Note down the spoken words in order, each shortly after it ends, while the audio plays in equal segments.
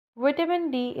Vitamin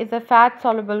D is a fat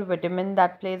soluble vitamin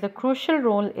that plays a crucial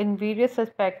role in various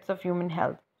aspects of human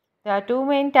health. There are two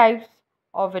main types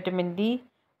of vitamin D: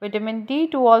 vitamin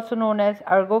D2, also known as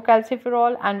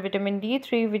ergocalciferol, and vitamin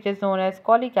D3, which is known as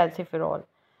cholecalciferol.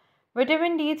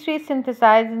 Vitamin D3 is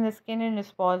synthesized in the skin in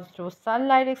response to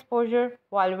sunlight exposure,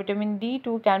 while vitamin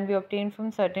D2 can be obtained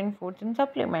from certain foods and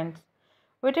supplements.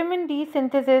 Vitamin D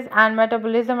synthesis and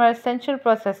metabolism are essential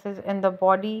processes in the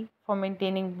body for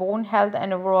maintaining bone health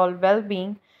and overall well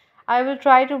being. I will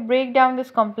try to break down this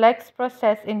complex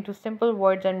process into simple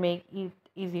words and make it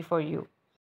easy for you.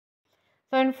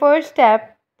 So, in first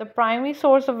step, the primary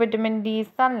source of vitamin D is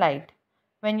sunlight.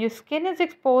 When your skin is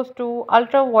exposed to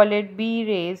ultraviolet B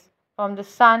rays from the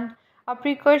sun, a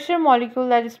precursor molecule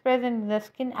that is present in the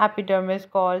skin epidermis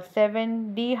called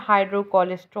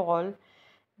 7-dehydrocholesterol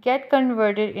get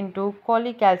converted into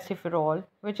cholecalciferol,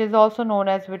 which is also known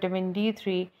as vitamin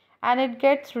D3, and it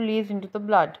gets released into the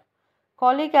blood.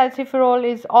 Cholecalciferol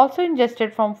is also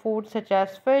ingested from foods such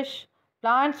as fish.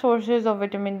 Plant sources of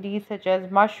vitamin D, such as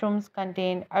mushrooms,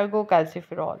 contain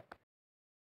ergocalciferol.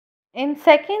 In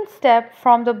second step,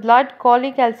 from the blood,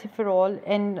 cholecalciferol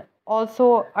and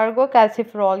also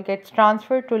ergocalciferol gets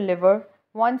transferred to liver.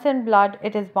 Once in blood,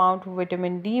 it is bound to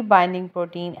vitamin D binding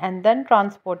protein and then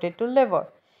transported to liver.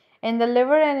 In the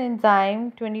liver, an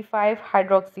enzyme 25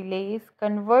 hydroxylase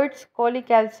converts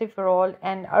cholecalciferol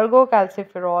and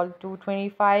ergocalciferol to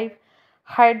 25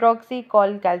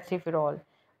 hydroxycholecalciferol,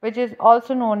 which is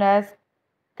also known as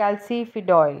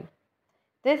calcifediol.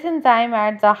 This enzyme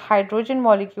adds a hydrogen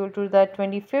molecule to the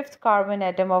 25th carbon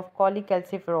atom of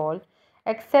cholecalciferol.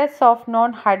 Excess of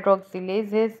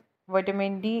non-hydroxylases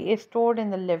vitamin D is stored in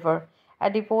the liver,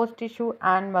 adipose tissue,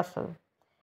 and muscle.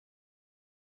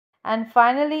 And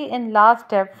finally, in last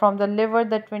step, from the liver,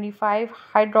 the 25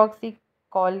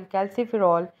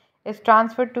 hydroxycholecalciferol is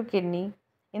transferred to kidney.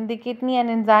 In the kidney, an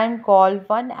enzyme called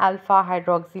 1-alpha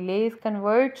hydroxylase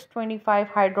converts 25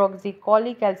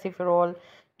 hydroxycholecalciferol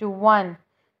to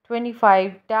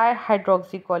 1,25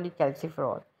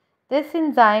 dihydroxycholecalciferol. This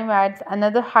enzyme adds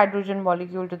another hydrogen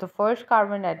molecule to the first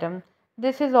carbon atom.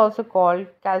 This is also called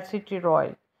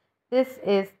calcitriol. This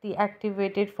is the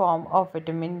activated form of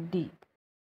vitamin D.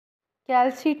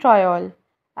 Calcitriol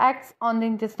acts on the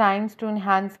intestines to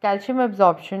enhance calcium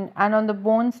absorption and on the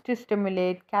bones to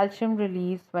stimulate calcium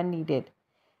release when needed.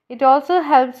 It also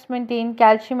helps maintain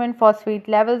calcium and phosphate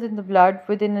levels in the blood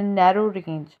within a narrow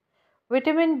range.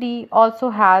 Vitamin D also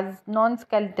has non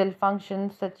skeletal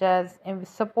functions such as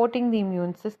supporting the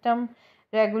immune system,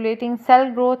 regulating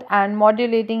cell growth, and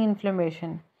modulating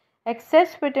inflammation.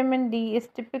 Excess vitamin D is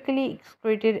typically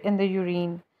excreted in the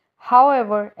urine.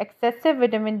 However, excessive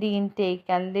vitamin D intake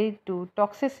can lead to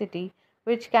toxicity,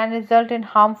 which can result in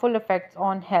harmful effects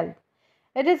on health.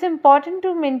 It is important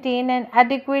to maintain an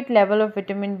adequate level of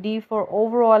vitamin D for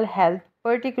overall health,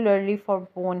 particularly for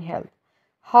bone health.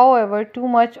 However, too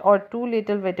much or too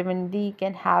little vitamin D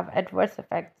can have adverse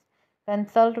effects.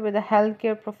 Consult with a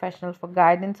healthcare professional for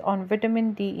guidance on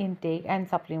vitamin D intake and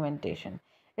supplementation,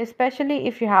 especially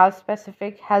if you have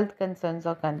specific health concerns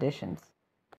or conditions.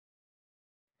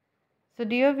 So,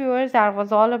 dear viewers, that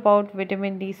was all about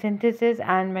vitamin D synthesis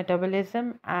and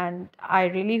metabolism, and I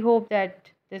really hope that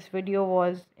this video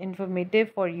was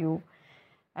informative for you.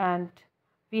 And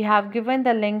we have given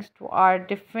the links to our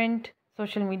different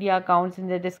social media accounts in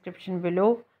the description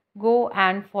below. Go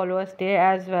and follow us there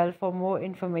as well for more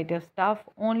informative stuff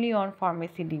only on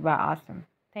Pharmacy D by Asim.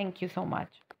 Thank you so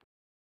much.